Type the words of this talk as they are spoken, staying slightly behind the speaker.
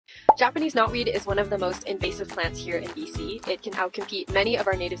Japanese knotweed is one of the most invasive plants here in BC. It can outcompete many of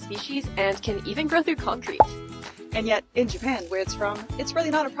our native species and can even grow through concrete. And yet, in Japan, where it's from, it's really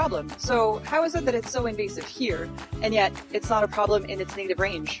not a problem. So how is it that it's so invasive here, and yet it's not a problem in its native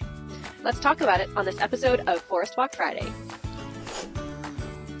range? Let's talk about it on this episode of Forest Walk Friday.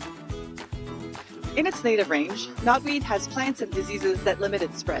 In its native range, knotweed has plants and diseases that limit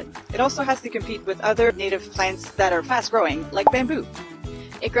its spread. It also has to compete with other native plants that are fast-growing, like bamboo.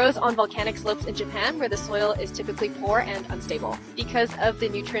 It grows on volcanic slopes in Japan where the soil is typically poor and unstable. Because of the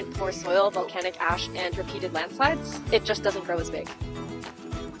nutrient-poor soil, volcanic ash, and repeated landslides, it just doesn't grow as big.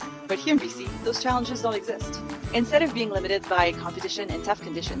 But here in BC, those challenges don't exist. Instead of being limited by competition and tough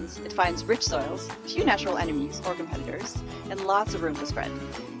conditions, it finds rich soils, few natural enemies or competitors, and lots of room to spread.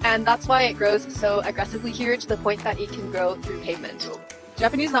 And that's why it grows so aggressively here to the point that it can grow through pavement.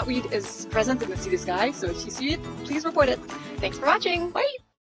 Japanese knotweed is present in the sea to sky, so if you see it, please report it. Thanks for watching! Bye!